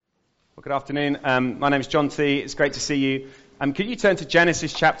Well, good afternoon. My name is John T. It's great to see you. Could you turn to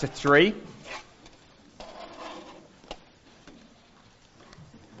Genesis chapter 3?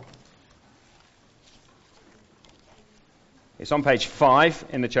 It's on page 5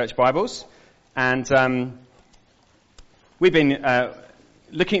 in the church Bibles. And we've been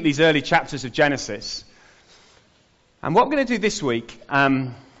looking at these early chapters of Genesis. And what we're going to do this week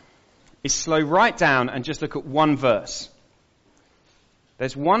is slow right down and just look at one verse.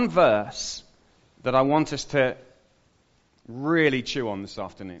 There's one verse that I want us to really chew on this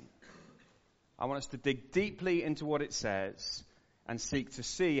afternoon. I want us to dig deeply into what it says and seek to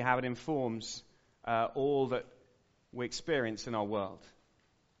see how it informs all that we experience in our world.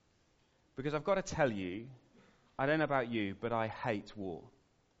 Because I've got to tell you, I don't know about you, but I hate war.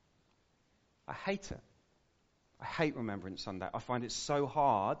 I hate it. I hate Remembrance Sunday. I find it so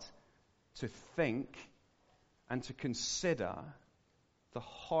hard to think and to consider the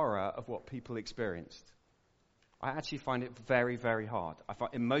horror of what people experienced. I actually find it very, very hard.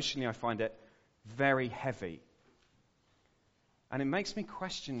 Emotionally, I find it very heavy. And it makes me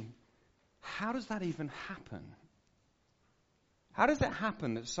question, how does that even happen? How does it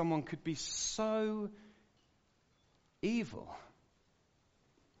happen that someone could be so evil?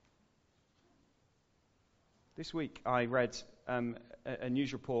 This week I read a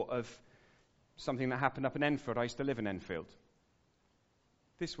news report of something that happened up in Enfield. I used to live in Enfield.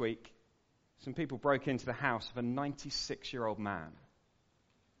 This week, some people broke into the house of a 96-year-old man.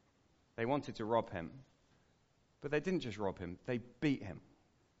 They wanted to rob him. But they didn't just rob him, they beat him.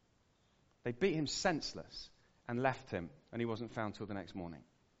 They beat him senseless and left him, and he wasn't found till the next morning.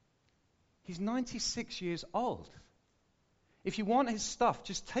 He's 96 years old. If you want his stuff,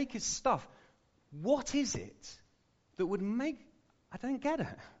 just take his stuff. What is it that would make... I don't get it.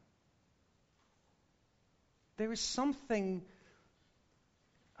 There is something...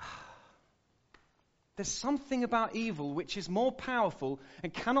 There's something about evil which is more powerful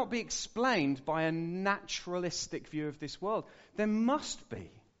and cannot be explained by a naturalistic view of this world. There must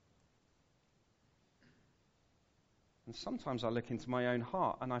be. And sometimes I look into my own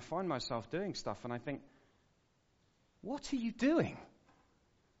heart and I find myself doing stuff and I think, what are you doing?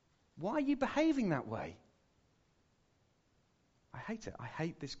 Why are you behaving that way? I hate it. I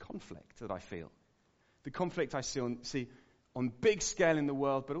hate this conflict that I feel. The conflict I see on big scale in the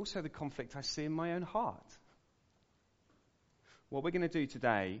world, but also the conflict I see in my own heart. What we're going to do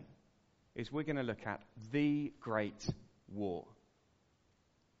today is we're going to look at the Great War.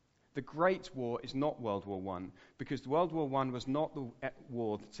 The Great War is not World War I, because World War I was not the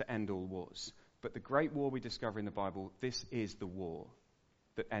war to end all wars. But the Great War we discover in the Bible, this is the war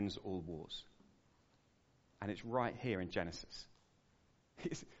that ends all wars. And it's right here in Genesis.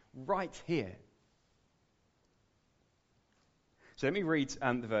 It's right here. So let me read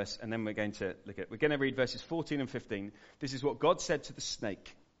the verse, and then we're going to look at it. We're going to read verses 14 and 15. This is what God said to the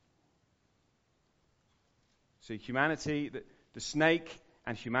snake. So humanity, the snake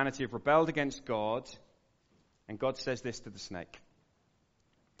and humanity have rebelled against God, and God says this to the snake.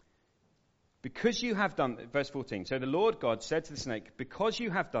 Because you have done, verse 14, so the Lord God said to the snake, because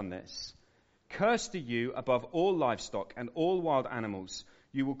you have done this, cursed are you above all livestock and all wild animals.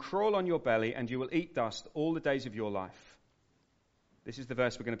 You will crawl on your belly, and you will eat dust all the days of your life. This is the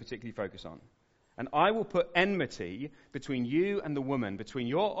verse we're going to particularly focus on. And I will put enmity between you and the woman, between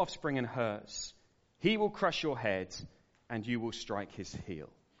your offspring and hers. He will crush your head, and you will strike his heel.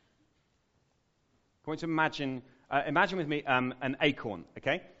 I want to imagine with me an acorn,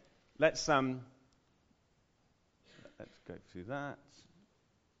 okay? Let's go through that.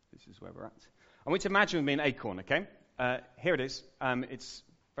 This is where we're at. I want you to imagine with me an acorn, okay? Here it is. It's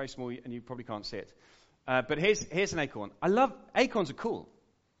very small, and you probably can't see it. But here's an acorn. Acorns are cool.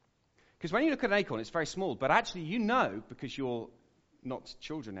 Because when you look at an acorn, it's very small. But actually, you know, because you're not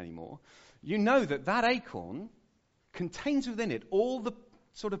children anymore, you know that acorn contains within it all the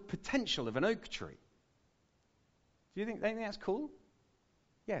sort of potential of an oak tree. Do you think that's cool?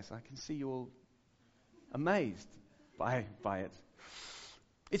 Yes, I can see you all amazed by it.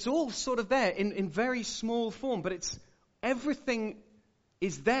 It's all sort of there in very small form, but it's everything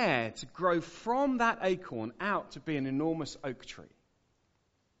is there to grow from that acorn out to be an enormous oak tree.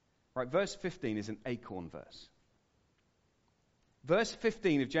 Right, verse 15 is an acorn verse. Verse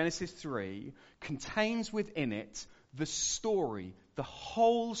 15 of Genesis 3 contains within it the story, the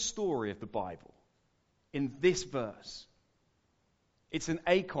whole story of the Bible in this verse. It's an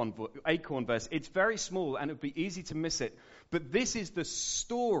acorn verse. It's very small and it would be easy to miss it. But this is the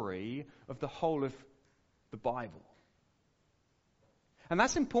story of the whole of the Bible. And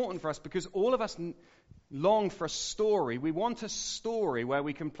that's important for us because all of us long for a story. We want a story where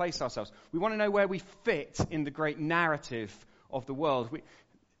we can place ourselves. We want to know where we fit in the great narrative of the world.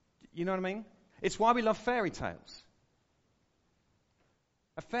 You know what I mean? It's why we love fairy tales.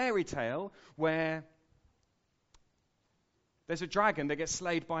 A fairy tale where there's a dragon that gets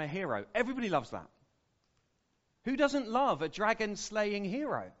slayed by a hero. Everybody loves that. Who doesn't love a dragon-slaying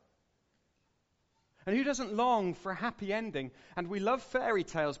hero? And who doesn't long for a happy ending? And we love fairy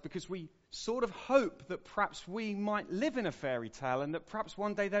tales because we sort of hope that perhaps we might live in a fairy tale and that perhaps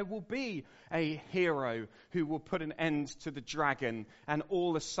one day there will be a hero who will put an end to the dragon and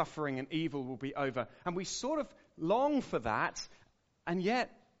all the suffering and evil will be over. And we sort of long for that, and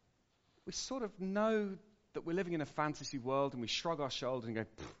yet we sort of know that we're living in a fantasy world, and we shrug our shoulders and go,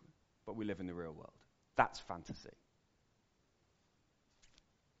 but we live in the real world. That's fantasy.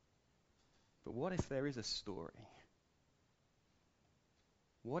 But what if there is a story?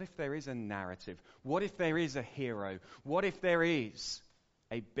 What if there is a narrative? What if there is a hero? What if there is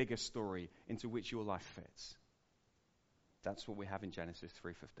a bigger story into which your life fits? That's what we have in Genesis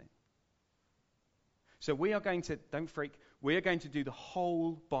 3:15. So we are going to, don't freak, we are going to do the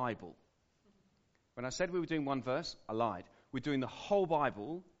whole Bible. When I said we were doing one verse, I lied. We're doing the whole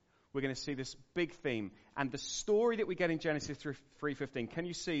Bible. We're going to see this big theme. And the story that we get in Genesis 3:15, can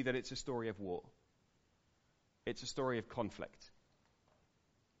you see that it's a story of war? It's a story of conflict.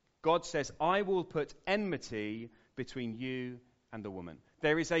 God says, I will put enmity between you and the woman.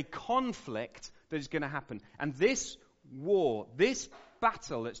 There is a conflict that is going to happen. And this war, this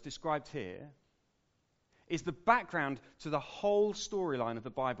battle that's described here, is the background to the whole storyline of the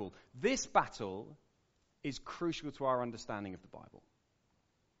Bible. This battle is crucial to our understanding of the Bible.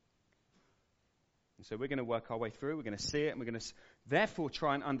 And so we're going to work our way through, we're going to see it, and we're going to therefore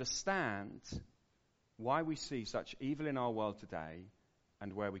try and understand why we see such evil in our world today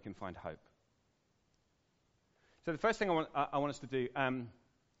and where we can find hope. So the first thing I want us to do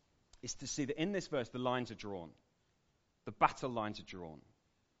is to see that in this verse the lines are drawn. The battle lines are drawn.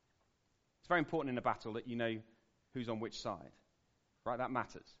 It's very important in a battle that you know who's on which side. Right? That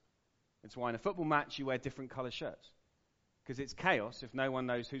matters. It's why in a football match you wear different colour shirts. Because it's chaos if no one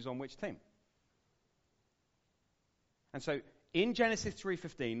knows who's on which team. And so in Genesis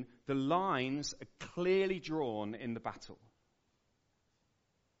 3:15, the lines are clearly drawn in the battle.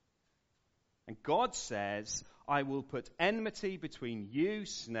 And God says, I will put enmity between you,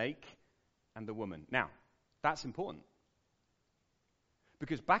 snake, and the woman. Now, that's important.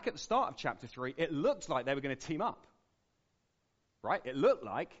 Because back at the start of chapter 3, it looked like they were going to team up. Right? It looked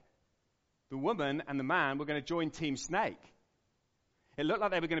like the woman and the man were going to join Team Snake. It looked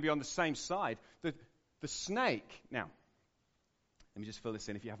like they were going to be on the same side. The snake, now, let me just fill this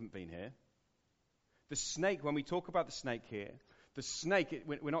in if you haven't been here. The snake, when we talk about the snake here, the snake,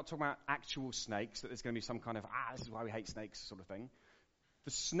 we're not talking about actual snakes, that there's going to be some kind of, this is why we hate snakes sort of thing.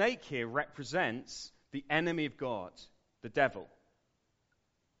 The snake here represents the enemy of God, the devil.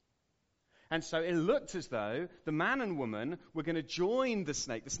 And so it looked as though the man and woman were going to join the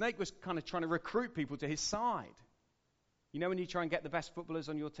snake. The snake was kind of trying to recruit people to his side. You know when you try and get the best footballers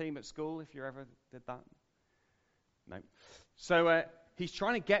on your team at school, if you ever did that? No. So he's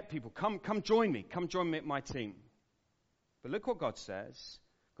trying to get people, come join me at my team. But look what God says.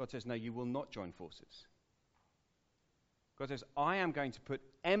 God says, no, you will not join forces. God says, I am going to put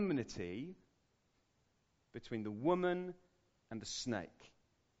enmity between the woman and the snake.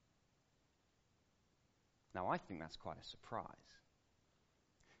 Now, I think that's quite a surprise.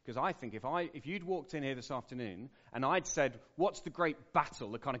 Because I think if you'd walked in here this afternoon and I'd said, what's the great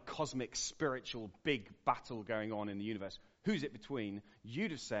battle, the kind of cosmic, spiritual, big battle going on in the universe? Who's it between?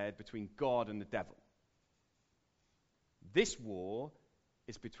 You'd have said between God and the devil. This war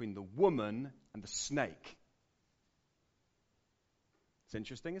is between the woman and the snake. It's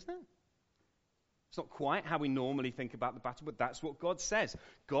interesting, isn't it? It's not quite how we normally think about the battle, but that's what God says.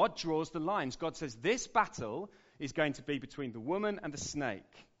 God draws the lines. God says this battle is going to be between the woman and the snake.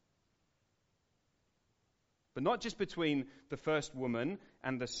 But not just between the first woman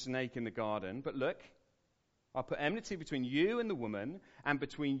and the snake in the garden, but look, I'll put enmity between you and the woman, and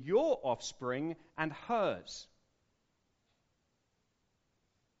between your offspring and hers.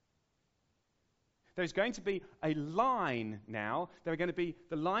 There's going to be a line now. There are going to be,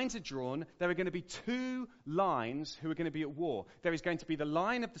 the lines are drawn. There are going to be two lines who are going to be at war. There is going to be the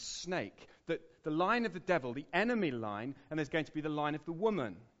line of the snake, the line of the devil, the enemy line, and there's going to be the line of the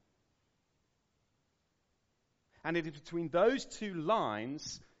woman. And it is between those two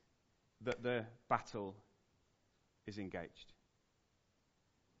lines that the battle is engaged.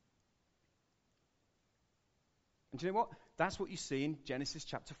 And do you know what? That's what you see in Genesis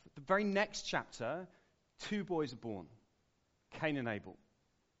chapter, the very next chapter, Two boys are born, Cain and Abel.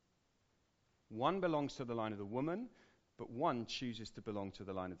 One belongs to the line of the woman, but one chooses to belong to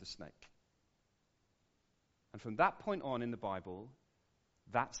the line of the snake. And from that point on in the Bible,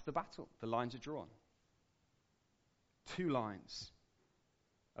 that's the battle. The lines are drawn. Two lines.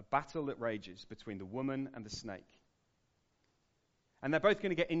 A battle that rages between the woman and the snake. And they're both going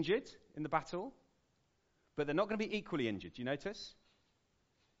to get injured in the battle, but they're not going to be equally injured. Do you notice?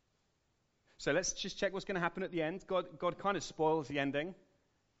 So let's just check what's going to happen at the end. God kind of spoils the ending.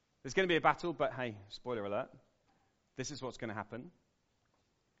 There's going to be a battle, but hey, spoiler alert. This is what's going to happen.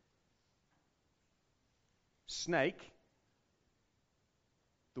 Snake,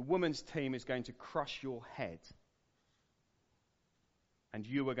 the woman's team is going to crush your head. And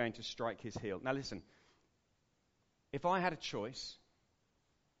you are going to strike his heel. Now listen, if I had a choice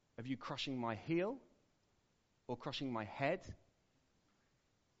of you crushing my heel or crushing my head,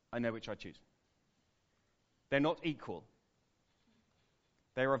 I know which I'd choose. They're not equal.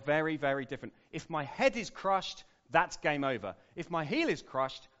 They are very, very different. If my head is crushed, that's game over. If my heel is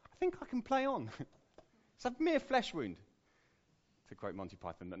crushed, I think I can play on. It's a mere flesh wound. To quote Monty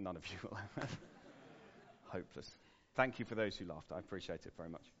Python, that none of you will have. Hopeless. Thank you for those who laughed. I appreciate it very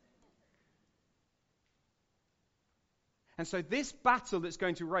much. And so this battle that's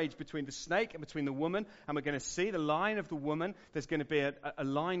going to rage between the snake and between the woman, and we're going to see the line of the woman. There's going to be a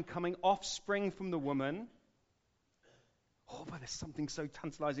line coming, offspring from the woman. Oh, but there's something so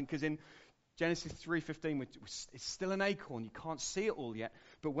tantalizing, because in Genesis 3:15, it's still an acorn. You can't see it all yet.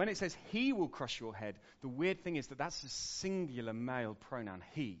 But when it says he will crush your head, the weird thing is that that's a singular male pronoun.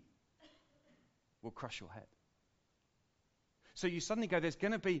 He will crush your head. So you suddenly go, there's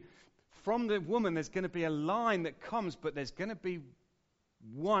going to be, from the woman, there's going to be a line that comes, but there's going to be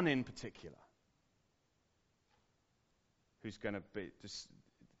one in particular who's going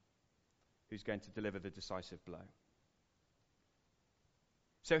to deliver the decisive blow.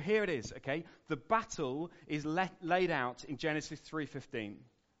 So here it is, okay? The battle is laid out in Genesis 3:15.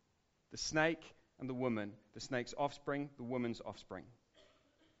 The snake and the woman. The snake's offspring, the woman's offspring.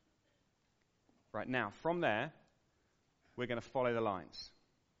 Right, now, from there, we're going to follow the lines.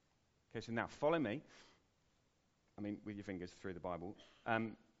 Okay, so now follow me. I mean, with your fingers through the Bible.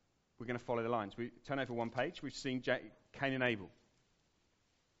 We're going to follow the lines. We turn over one page. We've seen Cain and Abel.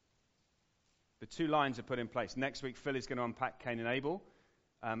 The two lines are put in place. Next week, Phil is going to unpack Cain and Abel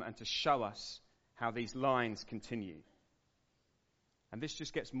and to show us how these lines continue. And this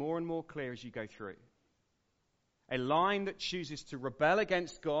just gets more and more clear as you go through. A line that chooses to rebel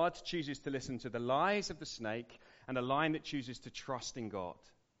against God, chooses to listen to the lies of the snake, and a line that chooses to trust in God.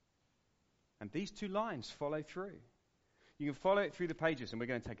 And these two lines follow through. You can follow it through the pages, and we're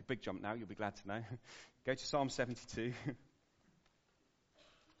going to take a big jump now, you'll be glad to know. Go to Psalm 72.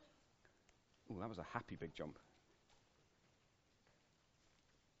 Oh, that was a happy big jump.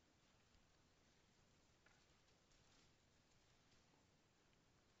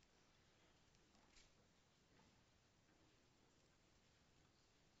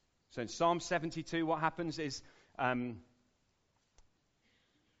 So in Psalm 72, what happens is from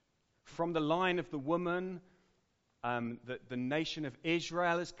the line of the woman, the nation of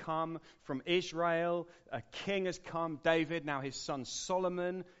Israel has come. From Israel, a king has come, David. Now his son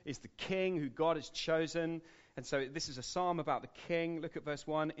Solomon is the king who God has chosen. And so this is a psalm about the king. Look at verse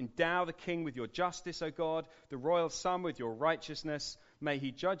 1. Endow the king with your justice, O God, the royal son with your righteousness. May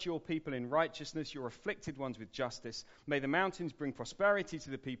he judge your people in righteousness, your afflicted ones with justice. May the mountains bring prosperity to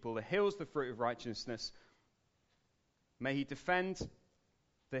the people, the hills the fruit of righteousness. May he defend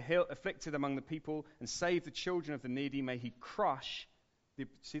the afflicted among the people and save the children of the needy. May he crush,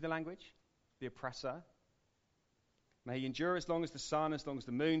 see the language? The oppressor. May he endure as long as the sun, as long as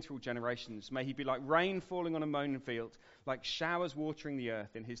the moon, through all generations. May he be like rain falling on a mown field, like showers watering the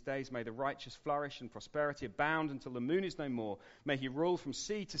earth. In his days may the righteous flourish and prosperity abound until the moon is no more. May he rule from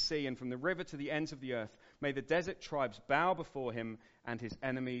sea to sea and from the river to the ends of the earth. May the desert tribes bow before him and his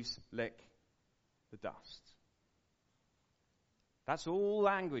enemies lick the dust. That's all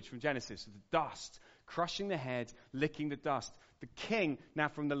language from Genesis. The dust, crushing the head, licking the dust. The king, now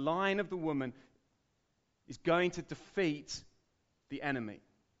from the line of the woman, is going to defeat the enemy.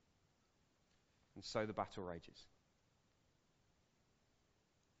 And so the battle rages.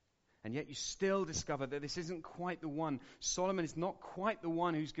 And yet you still discover that this isn't quite the one. Solomon is not quite the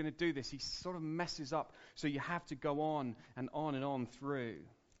one who's going to do this. He sort of messes up. So you have to go on and on and on through.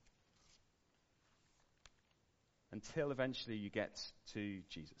 Until eventually you get to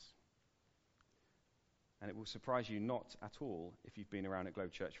Jesus. And it will surprise you not at all, if you've been around at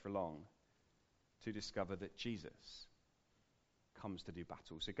Globe Church for long, to discover that Jesus comes to do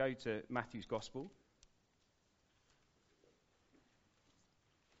battle. So go to Matthew's Gospel,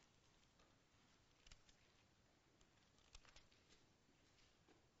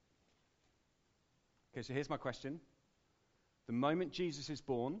 Okay, so here's my question. The moment Jesus is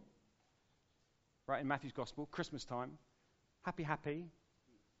born, right, in Matthew's Gospel, Christmas time, happy, happy.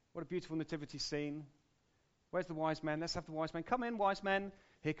 What a beautiful nativity scene. Where's the wise men? Let's have the wise men. Come in, wise men.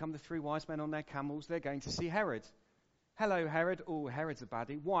 Here come the 3 wise men on their camels. They're going to see Herod. Hello, Herod. Oh, Herod's a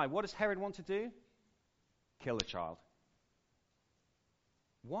baddie. Why? What does Herod want to do? Kill a child.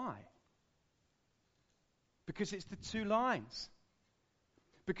 Why? Because it's the 2 lines.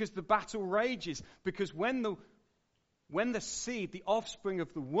 Because the battle rages. Because when the seed, the offspring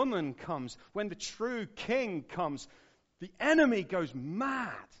of the woman comes, when the true king comes, the enemy goes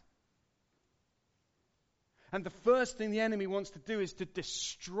mad. And the first thing the enemy wants to do is to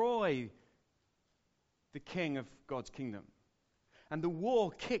destroy the king of God's kingdom. And the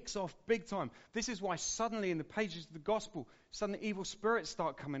war kicks off big time. This is why suddenly in the pages of the gospel, suddenly evil spirits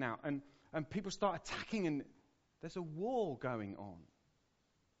start coming out and people start attacking, and there's a war going on.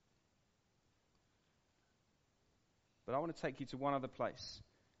 But I want to take you to one other place,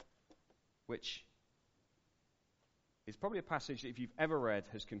 which is probably a passage that if you've ever read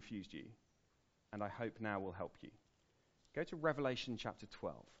has confused you, and I hope now will help you. Go to Revelation chapter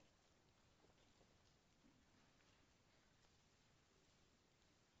 12.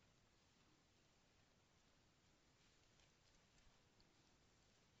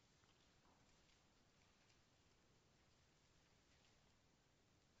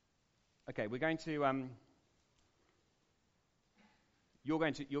 Okay, we're going to you're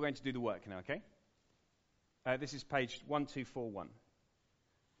going to do the work now, okay? This is page 1241.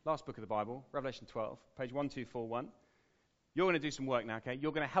 Last book of the Bible, Revelation 12, page 1241. You're going to do some work now, okay?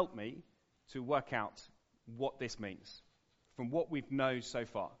 You're going to help me to work out what this means from what we've known so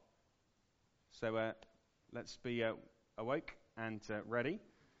far. So let's be awake and ready.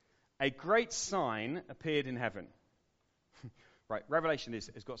 A great sign appeared in heaven. Right, Revelation has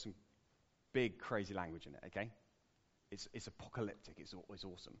got some big, crazy language in it, okay? It's apocalyptic. It's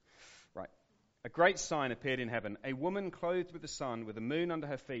awesome. Right. A great sign appeared in heaven. A woman clothed with the sun, with the moon under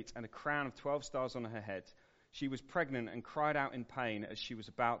her feet, and a crown of 12 stars on her head. She was pregnant and cried out in pain as she was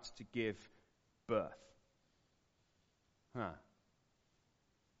about to give birth. Now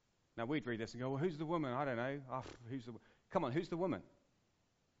we'd read this and go, well, who's the woman? I don't know. Come on, who's the woman?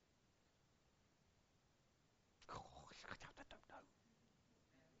 I don't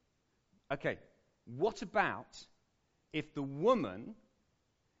know. Okay, what about if the woman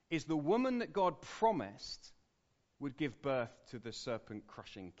is the woman that God promised would give birth to the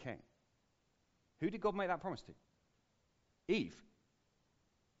serpent-crushing king? Who did God make that promise to? Eve.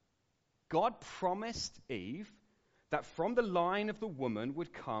 God promised Eve that from the line of the woman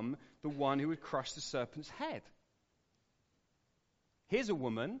would come the one who would crush the serpent's head. Here's a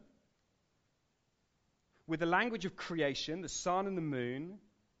woman with the language of creation, the sun and the moon.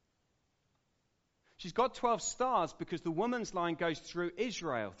 She's got 12 stars because the woman's line goes through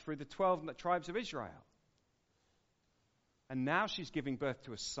Israel, through the 12 tribes of Israel. And now she's giving birth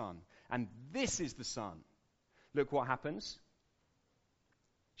to a son. And this is the son. Look what happens.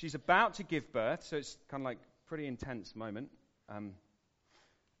 She's about to give birth, so it's kind of like a pretty intense moment.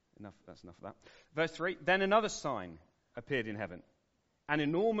 That's enough of that. Verse 3, then another sign appeared in heaven. An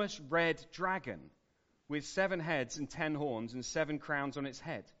enormous red dragon with 7 heads and 10 horns and 7 crowns on its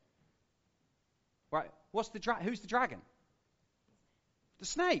head. Right, who's the dragon? The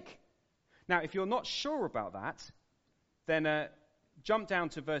snake. Now, if you're not sure about that, then jump down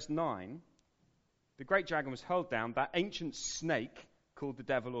to verse 9. The great dragon was hurled down, that ancient snake called the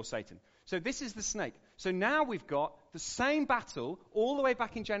devil or Satan. So this is the snake. So now we've got the same battle all the way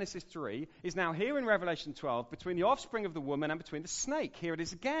back in Genesis 3 is now here in Revelation 12 between the offspring of the woman and between the snake. Here it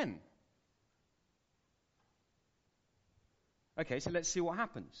is again. Okay, so let's see what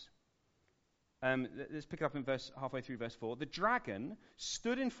happens. Let's pick it up in halfway through verse 4. The dragon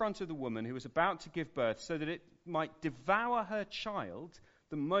stood in front of the woman who was about to give birth so that it might devour her child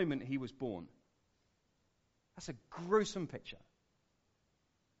the moment he was born. That's a gruesome picture.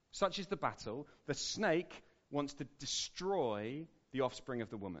 Such is the battle. The snake wants to destroy the offspring of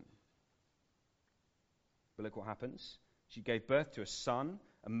the woman. But look what happens. She gave birth to a son,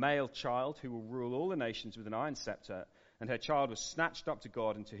 a male child who will rule all the nations with an iron scepter, and her child was snatched up to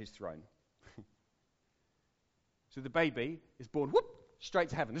God and to his throne. So the baby is born, straight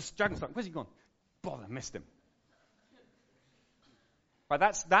to heaven. This dragon's like, where's he gone? Bother, missed him. Right,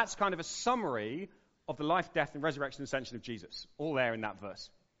 that's kind of a summary of the life, death, and resurrection and ascension of Jesus. All there in that verse.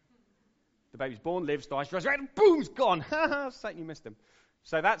 The baby's born, lives, dies, resurrected, and boom, he's gone. Satan, you missed him.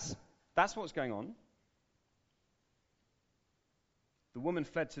 So that's what's going on. The woman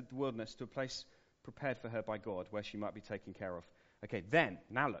fled to the wilderness to a place prepared for her by God, where she might be taken care of. Okay,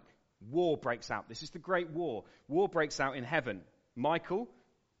 now look. War breaks out. This is the great war. War breaks out in heaven. Michael,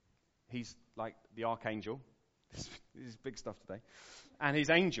 he's like the archangel. This is big stuff today. And his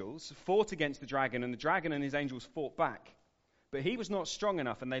angels fought against the dragon, and the dragon and his angels fought back. But he was not strong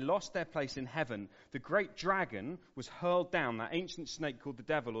enough, and they lost their place in heaven. The great dragon was hurled down, that ancient snake called the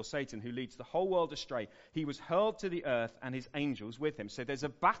devil or Satan, who leads the whole world astray. He was hurled to the earth, and his angels with him. So there's a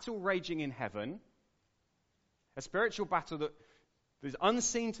battle raging in heaven, a spiritual battle that is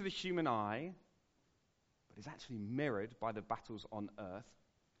unseen to the human eye, but is actually mirrored by the battles on earth.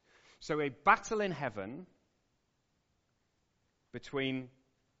 So a battle in heaven between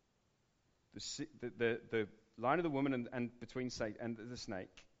the line of the woman and between Satan and the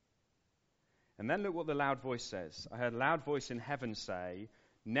snake. And then look what the loud voice says. I heard a loud voice in heaven say,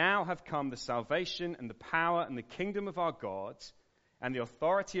 "Now have come the salvation and the power and the kingdom of our God and the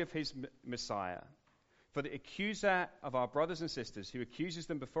authority of his Messiah. For the accuser of our brothers and sisters, who accuses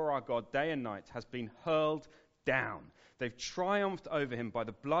them before our God day and night, has been hurled down. They've triumphed over him by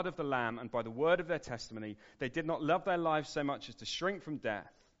the blood of the Lamb and by the word of their testimony. They did not love their lives so much as to shrink from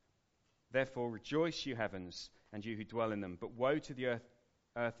death. Therefore rejoice, you heavens, and you who dwell in them. But woe to the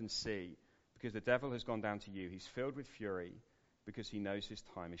earth and sea, because the devil has gone down to you. He's filled with fury, because he knows his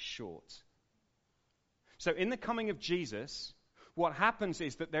time is short." So in the coming of Jesus, what happens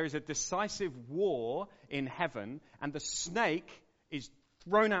is that there is a decisive war in heaven, and the snake is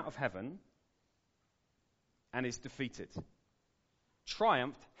thrown out of heaven and is defeated.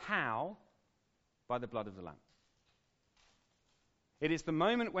 Triumphed, how? By the blood of the Lamb. It is the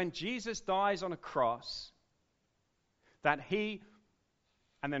moment when Jesus dies on a cross that he,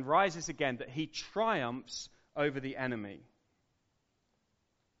 and then rises again, that he triumphs over the enemy.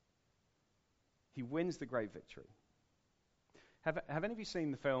 He wins the great victory. Have any of you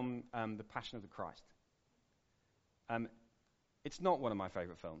seen the film The Passion of the Christ? It's not one of my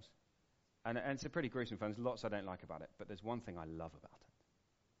favorite films. And it's a pretty gruesome film. There's lots I don't like about it. But there's one thing I love about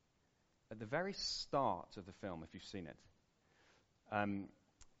it. At the very start of the film, if you've seen it,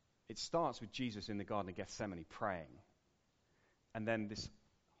 it starts with Jesus in the Garden of Gethsemane praying. And then this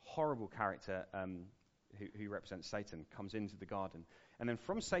horrible character who represents Satan comes into the garden. And then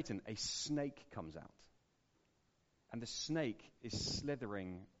from Satan, a snake comes out. And the snake is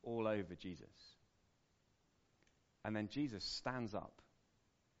slithering all over Jesus. And then Jesus stands up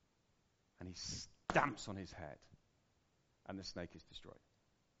and he stamps on his head and the snake is destroyed.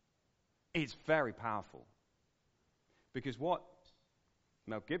 It's very powerful. Because what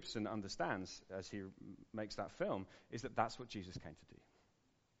Mel Gibson understands as he makes that film is that that's what Jesus came to do.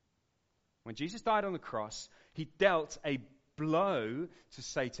 When Jesus died on the cross, he dealt a blow to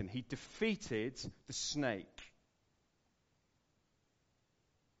Satan. He defeated the snake.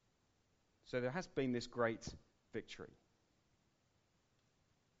 So there has been this great victory.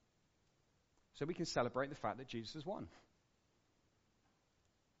 So we can celebrate the fact that Jesus has won.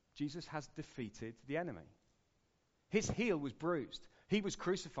 Jesus has defeated the enemy. His heel was bruised. He was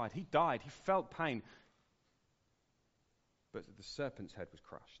crucified. He died. He felt pain. But the serpent's head was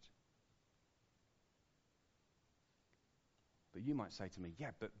crushed. But you might say to me,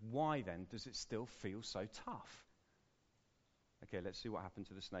 yeah, but why then does it still feel so tough? Okay, let's see what happened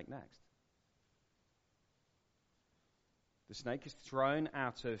to the snake next. The snake is thrown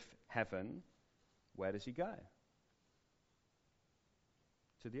out of heaven. Where does he go?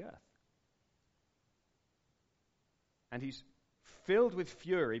 To the earth. And he's filled with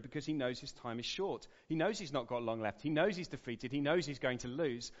fury because he knows his time is short. He knows he's not got long left. He knows he's defeated. He knows he's going to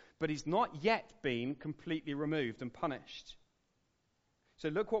lose. But he's not yet been completely removed and punished. So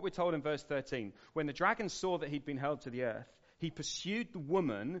look what we're told in verse 13. When the dragon saw that he'd been hurled to the earth, he pursued the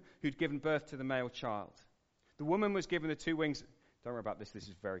woman who'd given birth to the male child. The woman was given the two wings. Don't worry about this. This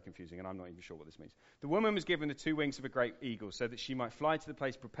is very confusing, and I'm not even sure what this means. The woman was given the two wings of a great eagle so that she might fly to the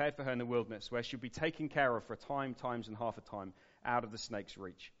place prepared for her in the wilderness, where she'll be taken care of for a time, times, and half a time, out of the snake's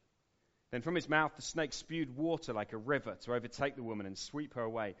reach. Then from his mouth the snake spewed water like a river to overtake the woman and sweep her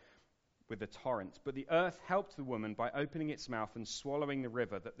away with the torrent. But the earth helped the woman by opening its mouth and swallowing the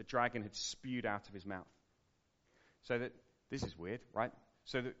river that the dragon had spewed out of his mouth. So that, this is weird, right?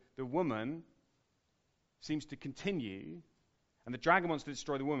 So that the woman seems to continue, and the dragon wants to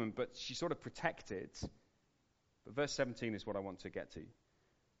destroy the woman, but she's sort of protected. But verse 17 is what I want to get to.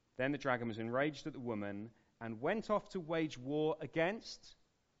 Then the dragon was enraged at the woman and went off to wage war against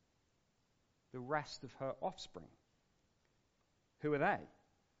the rest of her offspring. Who are they?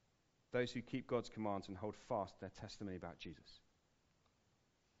 Those who keep God's commands and hold fast their testimony about Jesus.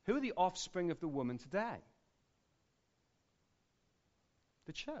 Who are the offspring of the woman today?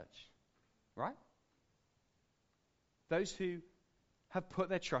 The church, right? Those who have put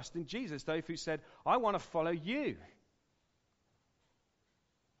their trust in Jesus, those who said, I want to follow you.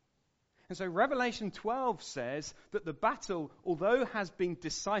 And so Revelation 12 says that the battle, although has been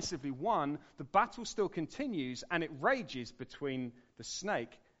decisively won, the battle still continues and it rages between the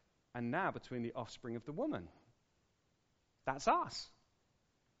snake and now between the offspring of the woman. That's us.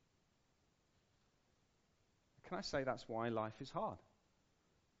 Can I say that's why life is hard?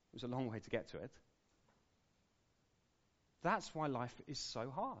 It was a long way to get to it. That's why life is so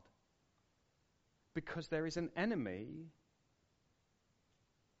hard. Because there is an enemy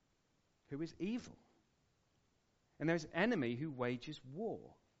who is evil. And there's an enemy who wages war.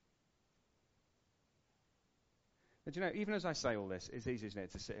 But you know, even as I say all this, it's easy, isn't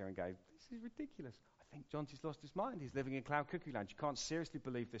it, to sit here and go, this is ridiculous. I think Jonty's lost his mind. He's living in cloud cuckoo land. You can't seriously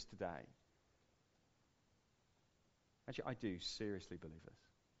believe this today. Actually, I do seriously believe this.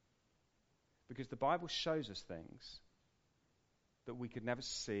 Because the Bible shows us things that we could never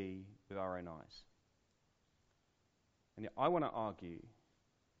see with our own eyes. And yet I want to argue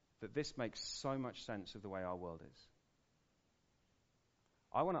that this makes so much sense of the way our world is.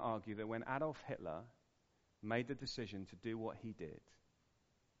 I want to argue that when Adolf Hitler made the decision to do what he did,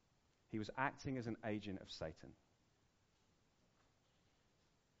 he was acting as an agent of Satan.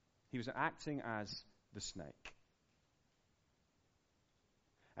 He was acting as the snake.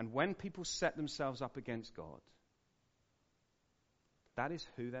 And when people set themselves up against God, that is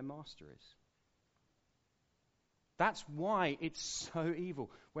who their master is. That's why it's so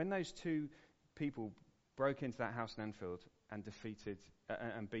evil. When those two people broke into that house in Enfield and defeated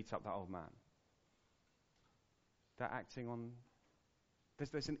and beat up that old man, they're acting on...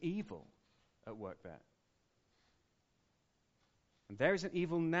 There's an evil at work there. And there is an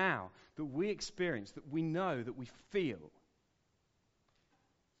evil now that we experience, that we know, that we feel.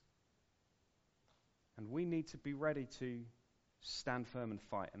 And we need to be ready to stand firm and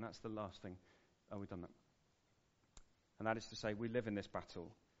fight. And that's the last thing. Oh, we've done that. And that is to say, we live in this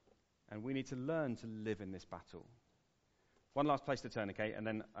battle. And we need to learn to live in this battle. One last place to turn, okay? And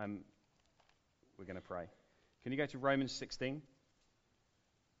then we're going to pray. Can you go to Romans 16?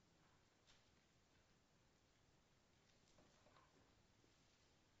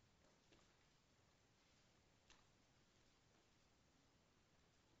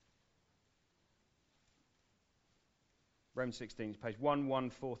 Romans 16, page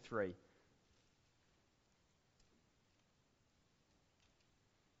 1143.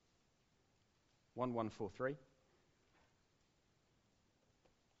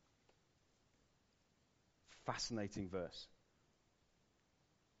 Fascinating verse.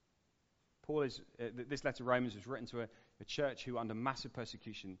 This letter to Romans was written to a church who, under massive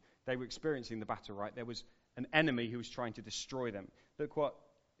persecution, they were experiencing the battle, right? There was an enemy who was trying to destroy them. Look what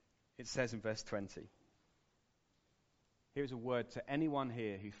it says in verse 20. Here's a word to anyone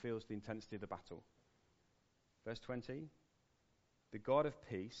here who feels the intensity of the battle. Verse 20. The God of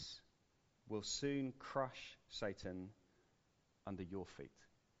peace will soon crush Satan under your feet.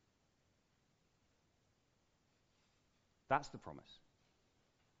 That's the promise.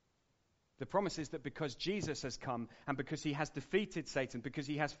 The promise is that because Jesus has come and because he has defeated Satan, because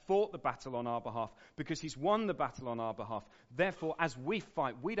he has fought the battle on our behalf, because he's won the battle on our behalf, therefore as we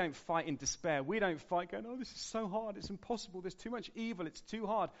fight, we don't fight in despair. We don't fight going, oh, this is so hard, it's impossible, there's too much evil, it's too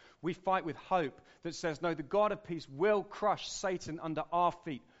hard. We fight with hope that says, no, the God of peace will crush Satan under our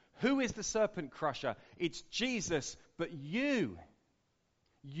feet. Who is the serpent crusher? It's Jesus, but you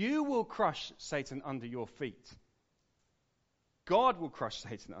will crush Satan under your feet. God will crush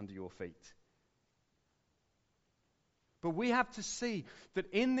Satan under your feet. But we have to see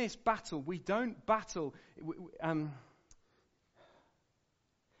that in this battle, we don't battle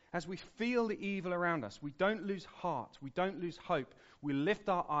as we feel the evil around us. We don't lose heart. We don't lose hope. We lift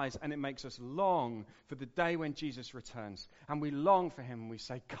our eyes and it makes us long for the day when Jesus returns. And we long for him and we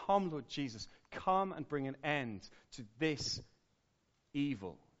say, come, Lord Jesus, come and bring an end to this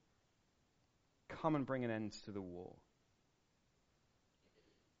evil. Come and bring an end to the war.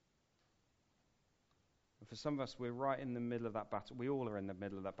 And for some of us, we're right in the middle of that battle. We all are in the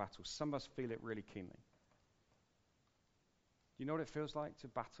middle of that battle. Some of us feel it really keenly. Do you know what it feels like to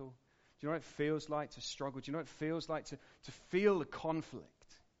battle? Do you know what it feels like to struggle? Do you know what it feels like to feel the conflict?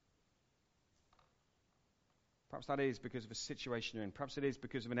 Perhaps that is because of a situation you're in. Perhaps it is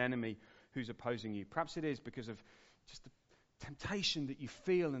because of an enemy who's opposing you. Perhaps it is because of just the temptation that you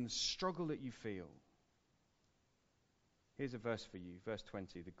feel and the struggle that you feel. Here's a verse for you, verse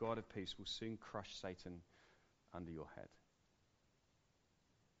 20. The God of peace will soon crush Satan under your head.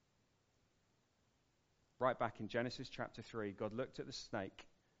 Right back in Genesis chapter 3, God looked at the snake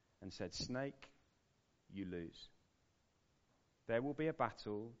and said, snake, you lose. There will be a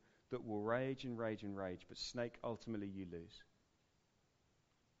battle that will rage and rage and rage, but snake, ultimately you lose.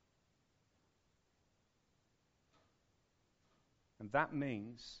 And that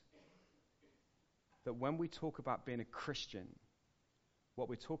means that when we talk about being a Christian, what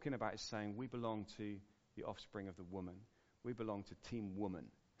we're talking about is saying we belong to the offspring of the woman. We belong to Team Woman.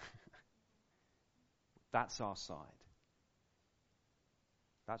 That's our side.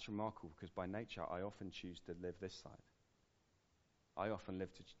 That's remarkable because by nature I often choose to live this side. I often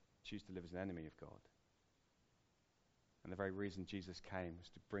choose to live as an enemy of God. And the very reason Jesus came was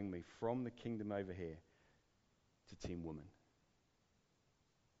to bring me from the kingdom over here to Team Woman.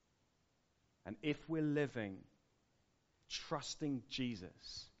 And if we're living, trusting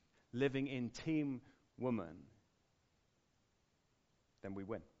Jesus, living in Team Woman, then we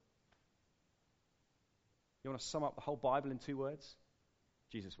win. You want to sum up the whole Bible in 2 words?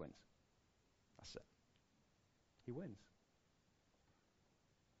 Jesus wins. That's it. He wins.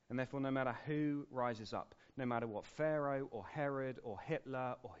 And therefore, no matter who rises up, no matter what Pharaoh or Herod or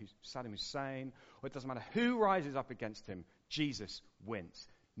Hitler or Saddam Hussein, or it doesn't matter who rises up against him, Jesus wins.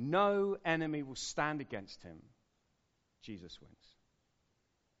 No enemy will stand against him. Jesus wins.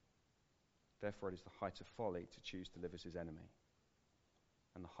 Therefore, it is the height of folly to choose to live as his enemy,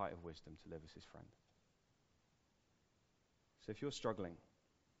 and the height of wisdom to live as his friend. So if you're struggling,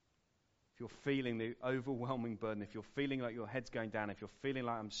 if you're feeling the overwhelming burden, if you're feeling like your head's going down, if you're feeling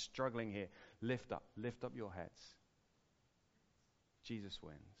like I'm struggling here, lift up your heads. Jesus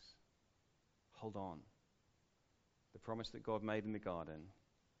wins. Hold on. The promise that God made in the garden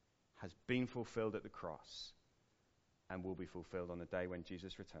has been fulfilled at the cross and will be fulfilled on the day when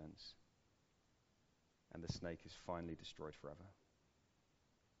Jesus returns and the snake is finally destroyed forever.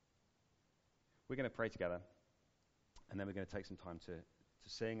 We're going to pray together, and then we're going to take some time to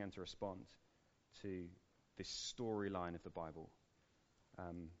sing and to respond to this storyline of the Bible.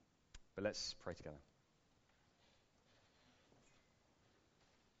 But let's pray together.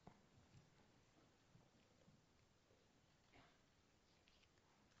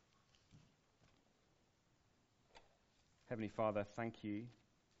 Heavenly Father, thank you.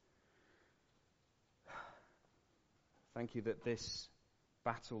 Thank you that this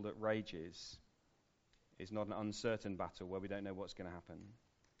battle that rages is not an uncertain battle where we don't know what's going to happen.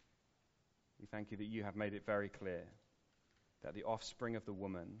 We thank you that you have made it very clear that the offspring of the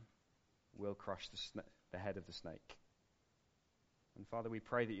woman will crush the head of the snake. And Father, we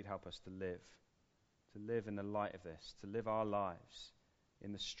pray that you'd help us to live in the light of this, to live our lives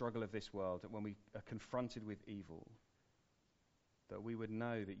in the struggle of this world, that when we are confronted with evil, that we would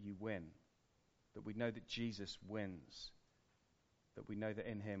know that you win, that we know that Jesus wins, that we know that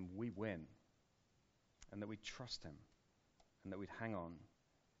in him we win, and that we'd trust him, and that we'd hang on,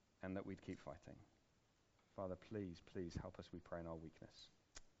 and that we'd keep fighting. Father, please help us, we pray, in our weakness.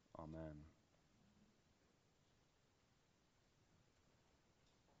 Amen.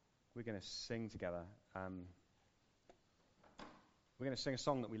 We're going to sing together. We're going to sing a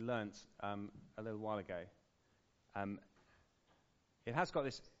song that we learnt a little while ago. It has got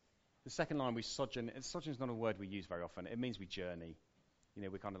this, the second line, we sojourn. Sojourn is not a word we use very often. It means we journey. You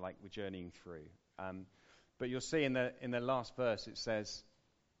know, we're kind of like, we're journeying through. But you'll see in the last verse it says,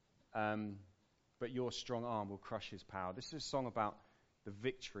 but your strong arm will crush his power. This is a song about the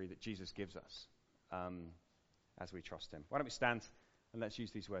victory that Jesus gives us as we trust him. Why don't we stand and let's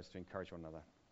use these words to encourage one another.